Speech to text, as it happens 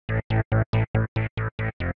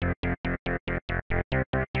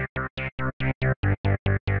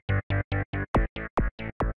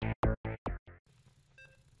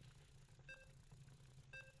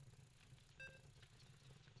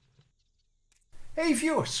Hey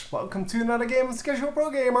viewers, welcome to another game of Casual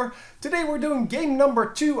Pro Gamer. Today we're doing game number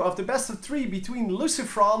 2 of the best of 3 between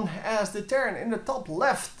Lucifron as the Terran in the top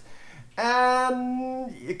left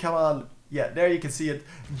and, come on, yeah, there you can see it,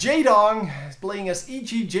 Jaedong is playing as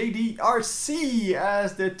EGJDRC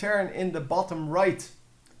as the Terran in the bottom right.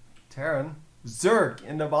 Terran? Zerg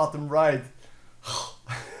in the bottom right.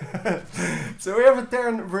 So we have a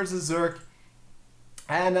Terran versus Zerg.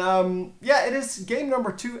 And yeah, it is game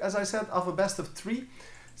number 2, as I said, of a best of 3.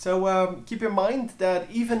 So keep in mind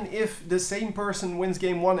that even if the same person wins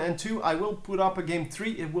game 1 and 2, I will put up a game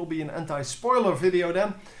 3. It will be an anti-spoiler video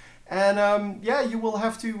then. And yeah, you will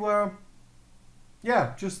have to,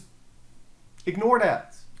 yeah, just ignore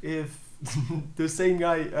that if the same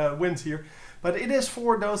guy wins here. But it is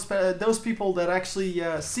for those people that actually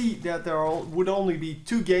see that there would only be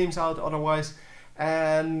 2 games out otherwise.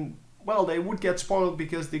 And well, they would get spoiled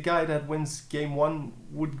because the guy that wins game 1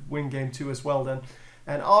 would win game 2 as well then.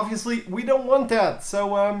 And obviously we don't want that.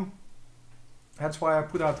 So that's why I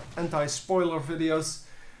put out anti-spoiler videos.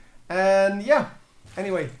 And yeah,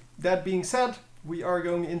 anyway, that being said, we are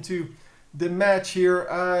going into the match here.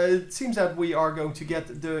 It seems that we are going to get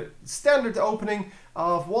the standard opening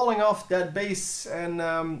of walling off that base and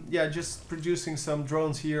yeah, just producing some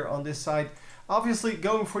drones here on this side. Obviously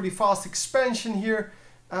going for the fast expansion here.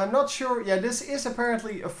 I'm not sure, yeah, this is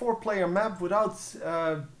apparently a 4-player map without,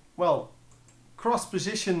 well, cross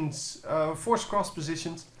positions, force cross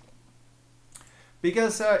positions.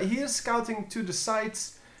 Because he is scouting to the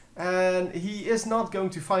sides and he is not going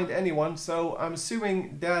to find anyone. So I'm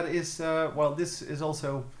assuming that is, well, this is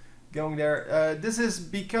also going there. This is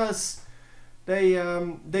because they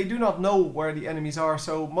do not know where the enemies are.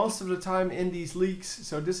 So most of the time in these leaks,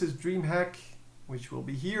 so this is DreamHack, which will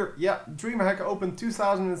be here. Yeah, DreamHack opened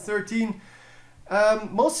 2013.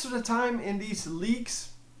 Most of the time in these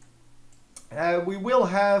leaks, we will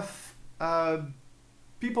have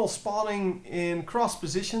people spawning in cross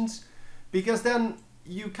positions, because then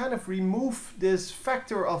you kind of remove this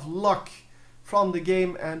factor of luck from the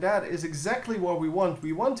game, and that is exactly what we want.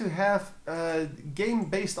 We want to have a game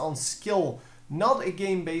based on skill, not a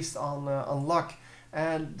game based on luck.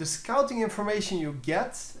 And the scouting information you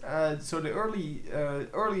get, so the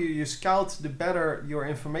earlier you scout, the better your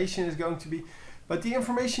information is going to be. But the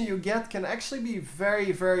information you get can actually be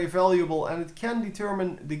very, very valuable, and it can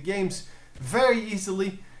determine the games very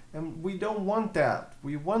easily. And we don't want that.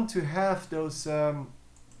 We want to have those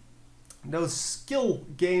skill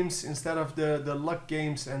games instead of the luck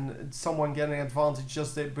games and someone getting an advantage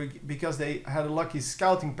just because they had a lucky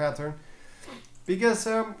scouting pattern. Because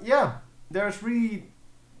yeah, there's really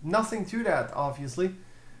nothing to that, obviously.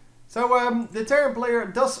 So the Terran player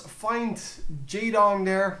does find Jaedong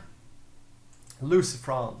there.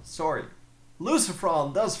 Lucifron, sorry.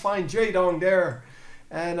 Lucifron does find Jaedong there.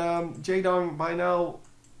 And Jaedong by now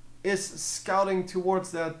is scouting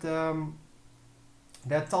towards that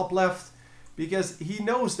that top left, because he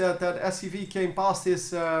knows that that SCV came past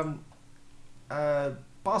his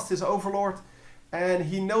overlord, and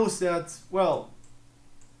he knows that, well,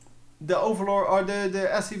 the overlord or the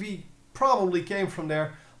SCV probably came from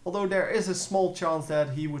there, although there is a small chance that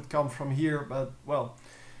he would come from here. But well,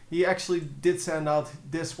 he actually did send out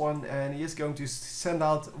this one, and he is going to send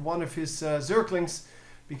out one of his Zerglings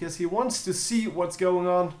because he wants to see what's going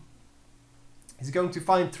on. He's going to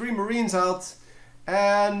find 3 Marines out,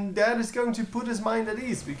 and that is going to put his mind at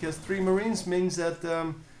ease, because 3 Marines means that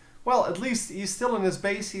well, at least he's still in his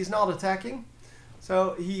base, he's not attacking,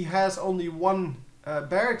 so he has only 1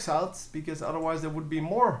 barracks out, because otherwise there would be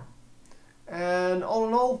more. And all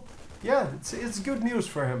in all, yeah, it's good news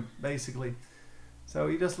for him, basically. So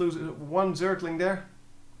he does lose 1 Zergling there,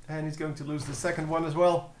 and he's going to lose the second one as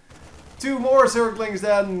well. 2 more Zerglings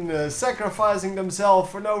then, sacrificing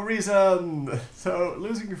themselves for no reason. So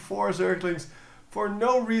losing 4 Zerglings for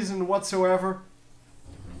no reason whatsoever.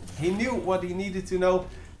 He knew what he needed to know,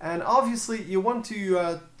 and obviously you want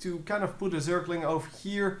to kind of put a Zergling over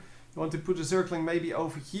here. You want to put a Zergling maybe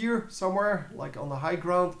over here somewhere, like on the high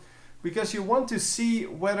ground, because you want to see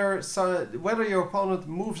whether your opponent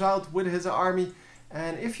moves out with his army.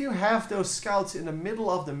 And if you have those scouts in the middle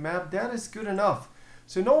of the map, that is good enough.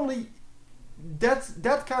 So normally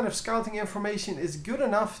that kind of scouting information is good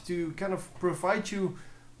enough to kind of provide you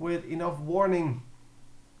with enough warning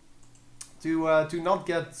to not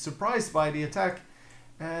get surprised by the attack.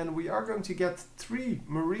 And we are going to get 3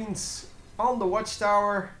 Marines on the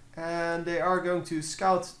watchtower, and they are going to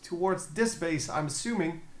scout towards this base, I'm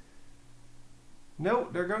assuming. No,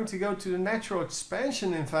 they're going to go to the natural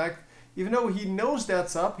expansion, in fact. Even though he knows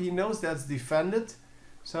that's up, he knows that's defended.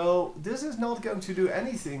 So this is not going to do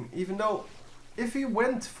anything, even though if he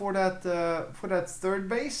went for that third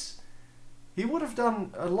base, he would have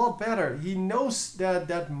done a lot better. He knows that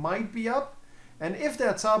that might be up, and if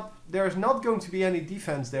that's up, there's not going to be any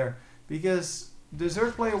defense there, because the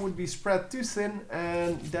Zerg player would be spread too thin,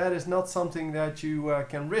 and that is not something that you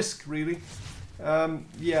can risk, really.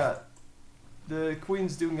 Yeah, the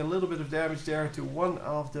Queen's doing a little bit of damage there to one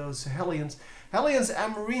of those Hellions. Hellions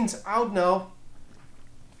and Marines out now,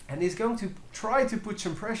 and he's going to try to put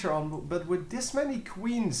some pressure on, but with this many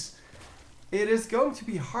Queens, it is going to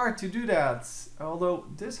be hard to do that. Although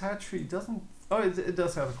this hatchery doesn't... Oh, it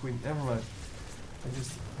does have a Queen, never mind. I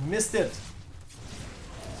just missed it.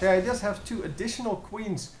 So yeah, it does have 2 additional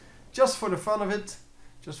Queens, just for the fun of it,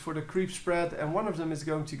 just for the creep spread, and one of them is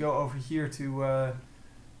going to go over here to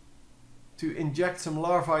inject some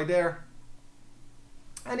larvae there.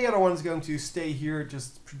 And the other one is going to stay here,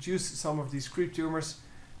 just produce some of these creep tumors.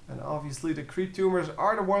 And obviously the creep tumors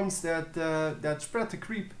are the ones that that spread the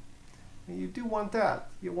creep. And you do want that.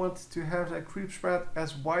 You want to have that creep spread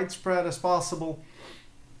as widespread as possible.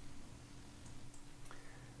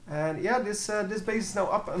 And yeah, this base is now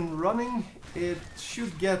up and running. It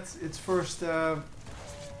should get its first, well,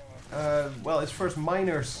 its first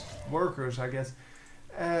miners, workers, I guess,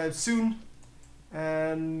 soon.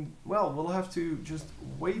 And well, we'll have to just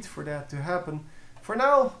wait for that to happen. For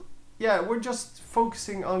now, yeah, we're just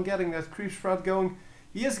focusing on getting that creep spread going.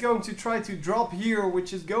 He is going to try to drop here,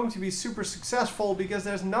 which is going to be super successful because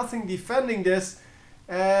there's nothing defending this.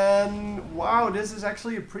 And wow, this is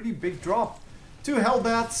actually a pretty big drop. 2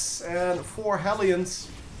 Hellbats and 4 Hellions.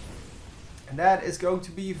 And that is going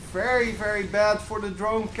to be very, very bad for the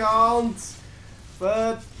drone count.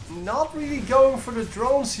 But not really going for the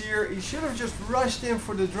drones here. He should have just rushed in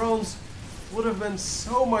for the drones. Would have been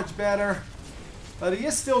so much better. But he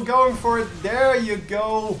is still going for it. There you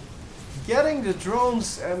go. Getting the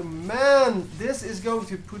drones. And man, this is going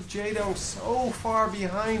to put Jaedong so far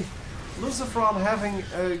behind. Lucifron having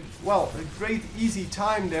a, well, a great easy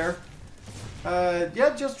time there.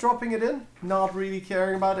 Yeah, just dropping it in. Not really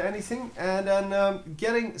caring about anything. And then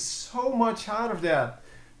getting so much out of that.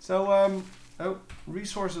 So, oh,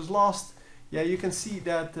 resources lost. Yeah, you can see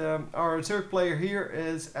that our Zerg player here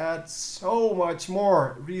is at so much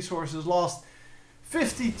more resources lost.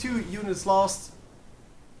 52 units lost.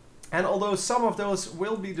 And although some of those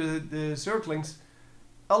will be the Zerglings,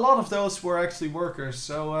 a lot of those were actually workers.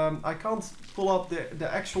 So I can't pull up the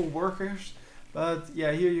actual workers. But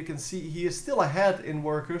yeah, here you can see he is still ahead in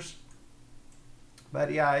workers. But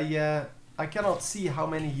yeah, I cannot see how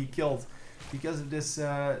many he killed. Because of this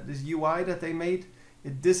this UI that they made,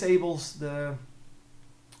 it disables the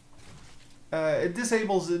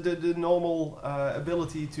normal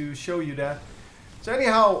ability to show you that. So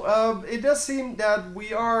anyhow, it does seem that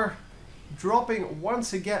we are dropping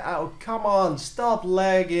once again out. Come on, stop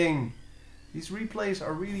lagging. These replays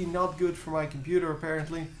are really not good for my computer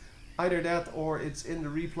apparently. Either that or it's in the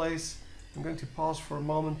replays. I'm going to pause for a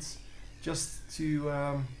moment just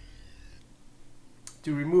to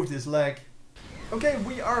remove this lag. Okay,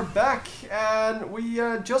 we are back and we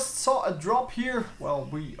just saw a drop here. Well,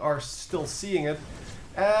 we are still seeing it.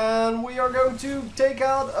 And we are going to take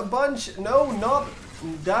out a bunch. No, not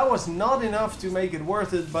that was not enough to make it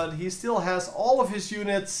worth it, but he still has all of his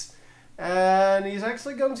units and he's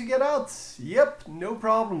actually going to get out. Yep, no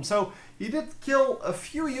problem. So he did kill a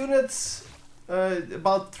few units,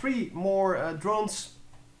 about 3 more drones.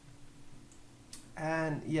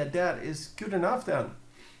 And yeah, that is good enough then.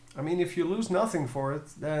 I mean, if you lose nothing for it,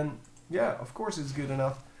 then yeah, of course it's good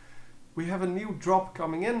enough. We have a new drop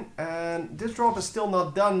coming in, and this drop is still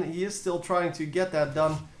not done. He is still trying to get that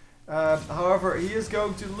done. However, he is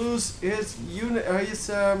going to lose his unit.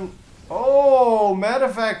 Oh,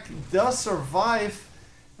 Medevac does survive,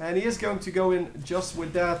 and he is going to go in just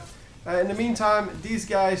with that. In the meantime, these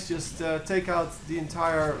guys just take out the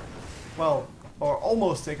entire, well, or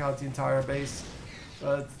almost take out the entire base.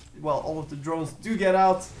 But well, all of the drones do get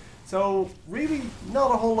out. So really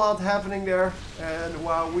not a whole lot happening there. And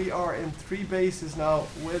while we are in 3 bases now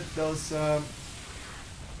with those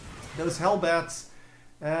Hellbats,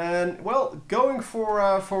 and well, going for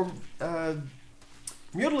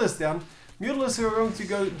Mutalisks then. Mutalisks are going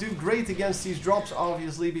to do great against these drops,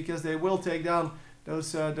 obviously, because they will take down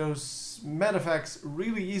those Medevacs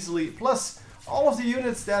really easily. Plus, all of the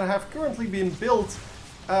units that have currently been built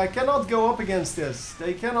cannot go up against this.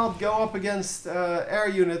 They cannot go up against air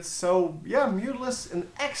units. So yeah, Mutalisks, an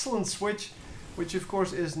excellent switch, which of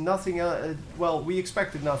course is nothing else. Well, we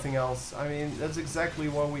expected nothing else. I mean, that's exactly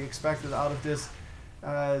what we expected out of this.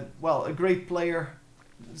 Well, a great player.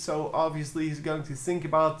 So obviously he's going to think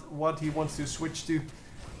about what he wants to switch to.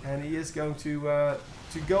 And he is going to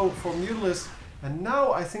go for Mutalisk. And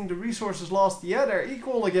now I think the resources lost, yeah, they're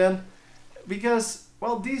equal again. Because,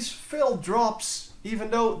 well, these failed drops, even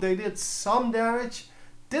though they did some damage,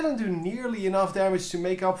 didn't do nearly enough damage to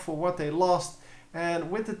make up for what they lost. And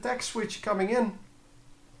with the tech switch coming in,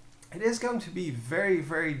 it is going to be very,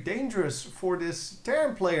 very dangerous for this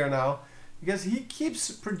Terran player now. Because he keeps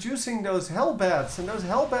producing those Hellbats, and those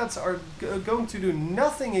Hellbats are going to do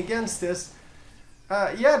nothing against this.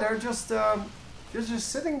 Yeah, they're just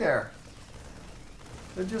sitting there.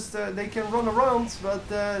 They're just they can run around, but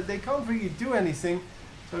they can't really do anything.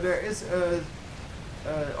 So there is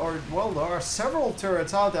well, there are several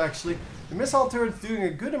turrets out actually. The missile turret's doing a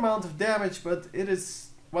good amount of damage, but it is,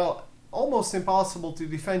 well, almost impossible to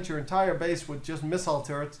defend your entire base with just missile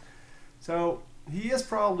turrets. So he is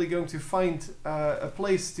probably going to find a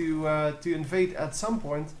place to invade at some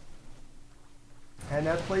point. And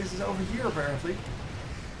that place is over here apparently.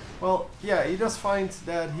 Well, yeah, he does find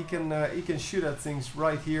that he can shoot at things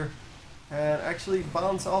right here. And actually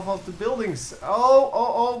bounce off of the buildings.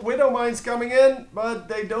 Oh, Widow Mines coming in, but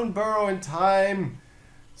they don't burrow in time.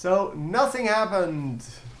 So nothing happened.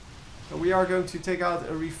 So we are going to take out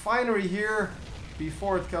a refinery here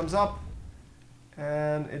before it comes up.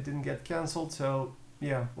 And it didn't get cancelled, so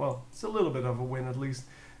yeah, well, it's a little bit of a win at least.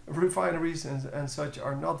 Refineries and such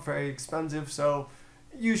are not very expensive, so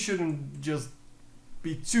you shouldn't just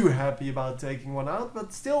be too happy about taking one out,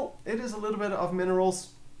 but still, it is a little bit of minerals,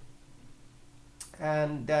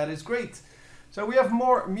 and that is great. So we have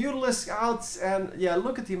more Mutalisks out, and yeah,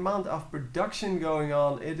 look at the amount of production going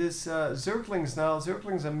on. It is Zerglings now,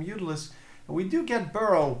 Zerglings and Mutalisks, and we do get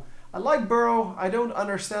Burrow. I like Burrow. I don't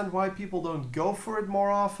understand why people don't go for it more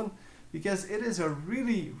often, because it is a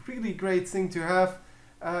really, really great thing to have,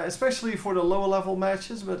 especially for the lower level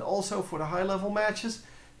matches, but also for the high level matches.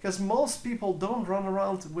 Because most people don't run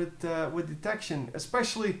around with detection,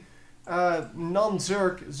 especially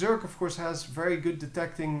non-Zerg. Zerg, of course, has very good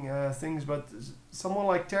detecting things, but someone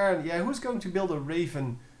like Terran, yeah, who's going to build a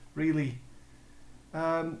Raven, really?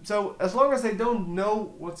 So as long as they don't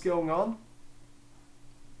know what's going on,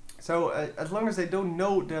 so as long as they don't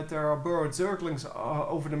know that there are burrowed Zerglings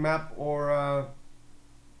over the map, or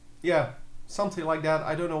yeah, something like that.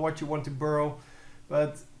 I don't know what you want to burrow,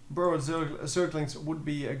 but burrowed Zerglings would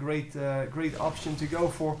be a great option to go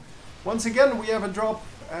for. Once again, we have a drop,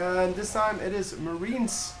 and this time it is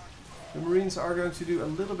Marines. The Marines are going to do a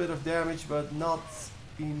little bit of damage, but not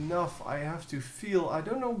enough, I have to feel. I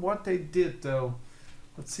don't know what they did though.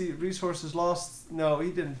 Let's see, resources lost. No,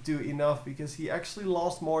 he didn't do enough, because he actually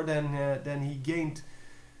lost more than he gained.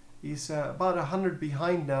 He's about 100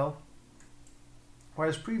 behind now,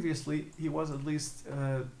 whereas previously he was at least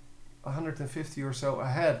 150 or so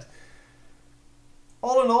ahead.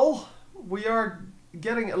 All in all, we are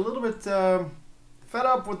getting a little bit fed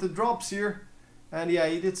up with the drops here, and yeah,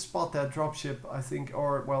 he did spot that dropship, I think,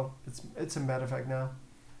 or well, it's a medevac now.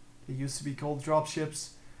 It used to be called dropships.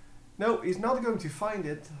 No, he's not going to find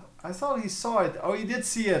it. I thought he saw it. Oh, he did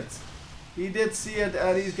see it. He did see it,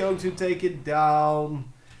 and he's going to take it down.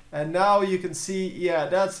 And now you can see, yeah,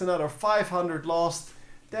 that's another 500 lost.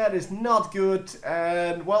 That is not good.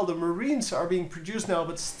 And well, the Marines are being produced now,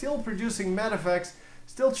 but still producing medevacs.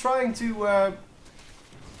 Still trying to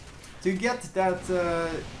get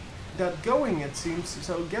that going, it seems.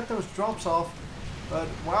 So get those drops off. But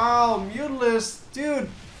wow, Mutalisk, dude,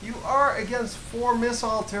 you are against 4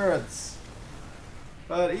 missile turrets.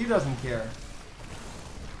 But he doesn't care.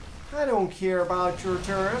 I don't care about your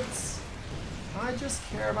turrets. I just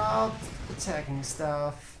care about attacking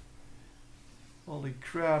stuff. Holy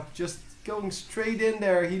crap, just going straight in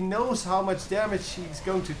there. He knows how much damage he's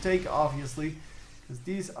going to take, obviously, because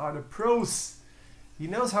these are the pros. He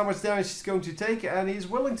knows how much damage he's going to take, and he's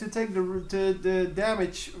willing to take the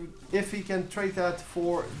damage if he can trade that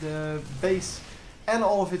for the base and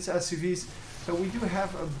all of its SCVs. So we do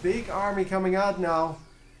have a big army coming out now,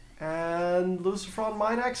 and Lucifron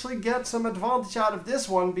might actually get some advantage out of this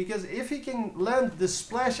one, because if he can land the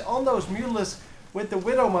splash on those Mutalisks with the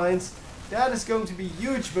Widow Mines, that is going to be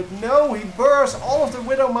huge. But no, he burrs all of the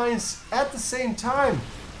Widow Mines at the same time.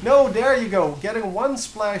 No, there you go, getting one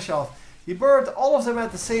splash off. He burned all of them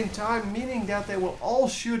at the same time, meaning that they will all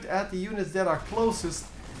shoot at the units that are closest,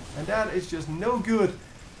 and that is just no good.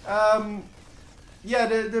 Yeah,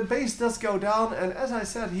 the base does go down, and as I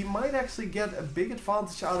said, he might actually get a big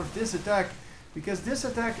advantage out of this attack, because this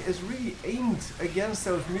attack is really aimed against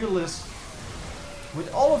those Mutalisks.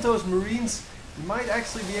 With all of those Marines, he might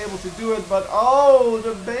actually be able to do it, but oh,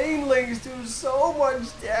 the Banelings do so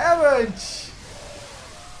much damage!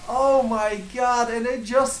 Oh my god, and they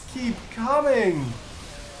just keep coming!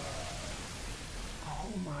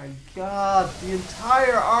 my god, the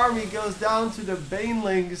entire army goes down to the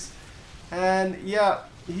banelings. And yeah,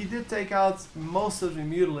 he did take out most of the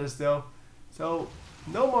mutalisks though. So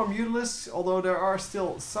no more mutalisks, although there are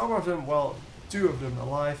still some of them, well, 2 of them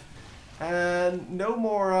alive. And no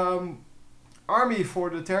more army for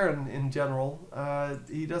the Terran in general.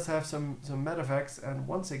 He does have some medevacts, and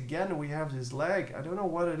once again we have this lag. I don't know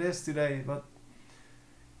what it is today, but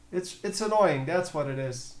it's annoying, that's what it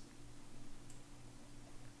is.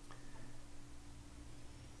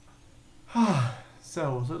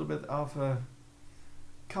 So a little bit of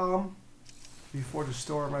calm before the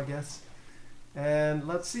storm, I guess. And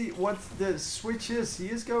let's see what the switch is. He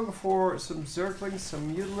is going for some Zerglings,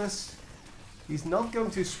 some mutalisks. He's not going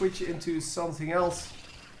to switch into something else.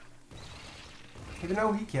 Even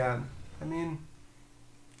though he can. I mean,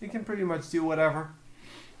 he can pretty much do whatever.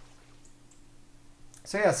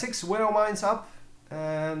 So yeah, 6 Widow Mines up.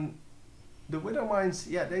 And the Widow Mines,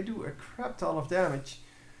 yeah, they do a crap ton of damage.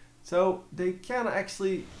 So they can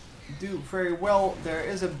actually do very well. There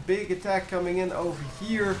is a big attack coming in over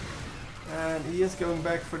here. And he is going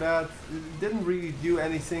back for that. It didn't really do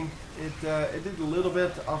anything. It did a little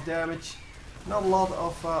bit of damage. Not a lot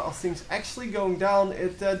of things actually going down.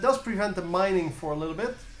 It does prevent the mining for a little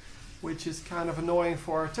bit, which is kind of annoying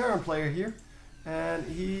for our Terran player here. And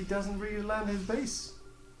he doesn't really land his base.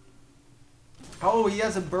 Oh, he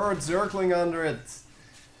has a bird Zergling under it.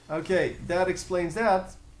 Okay, that explains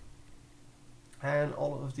that. And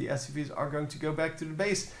all of the SCVs are going to go back to the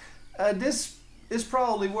base. This is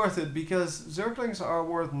probably worth it because Zerglings are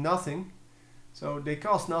worth nothing. So they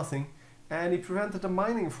cost nothing. And he prevented the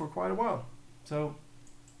mining for quite a while. So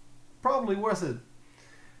probably worth it.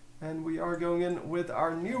 And we are going in with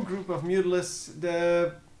our new group of mutalisks.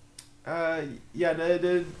 The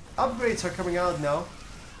upgrades are coming out now.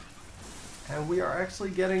 And we are actually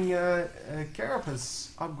getting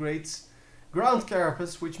carapace upgrades. Ground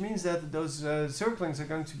carapace, which means that those Zerglings are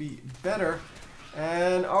going to be better.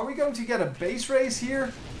 And are we going to get a base race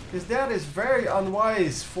here? Because that is very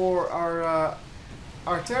unwise for our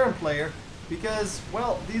Terran player. Because,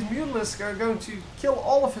 well, these mutalisks are going to kill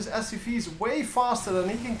all of his SCVs way faster than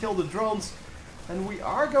he can kill the drones. And we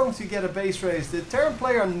are going to get a base race. The Terran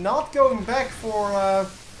player not going back for...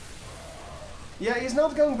 yeah, he's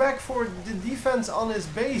not going back for the defense on his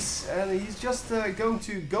base. And he's just going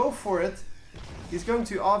to go for it. He's going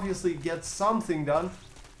to obviously get something done.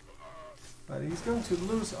 But he's going to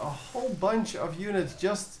lose a whole bunch of units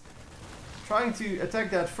just trying to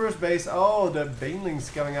attack that first base. Oh, the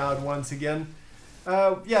banelings coming out once again.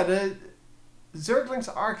 Yeah, the Zerglings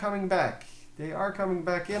are coming back. They are coming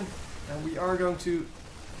back in. And we are going to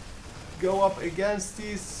go up against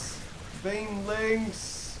these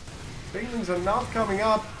banelings. Banelings are not coming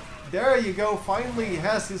up. There you go. Finally he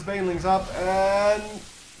has his banelings up. And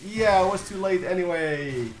yeah, it was too late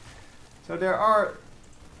anyway. So there are...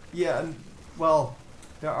 yeah, well,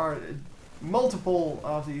 there are multiple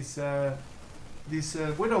of these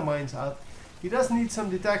Widow Mines out. He does need some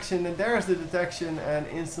detection, and there's the detection, and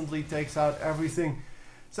instantly takes out everything.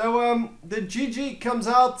 So the GG comes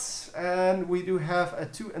out, and we do have a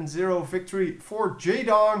 2-0 victory for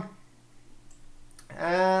Jaedong.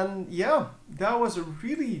 And yeah, that was a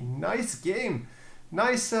really nice game.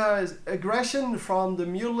 Nice aggression from the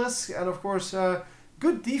mutalisks, and of course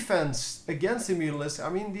good defense against the mutalisks. I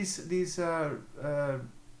mean, these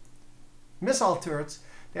missile turrets,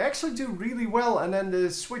 they actually do really well, and then the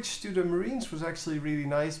switch to the Marines was actually really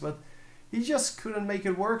nice, but he just couldn't make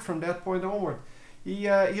it work from that point onward. He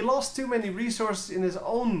lost too many resources in his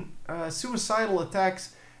own suicidal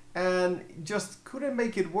attacks, and just couldn't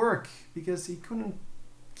make it work because he couldn't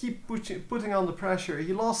keep putting on the pressure.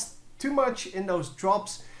 He lost too much in those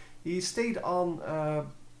drops. He stayed on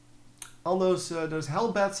those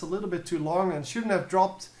hellbats a little bit too long and shouldn't have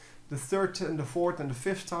dropped the 3rd and the 4th and the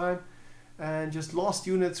 5th time, and just lost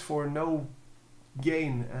units for no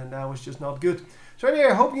gain, and that was just not good. So anyway,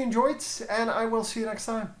 I hope you enjoyed, and I will see you next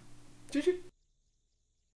time. GG.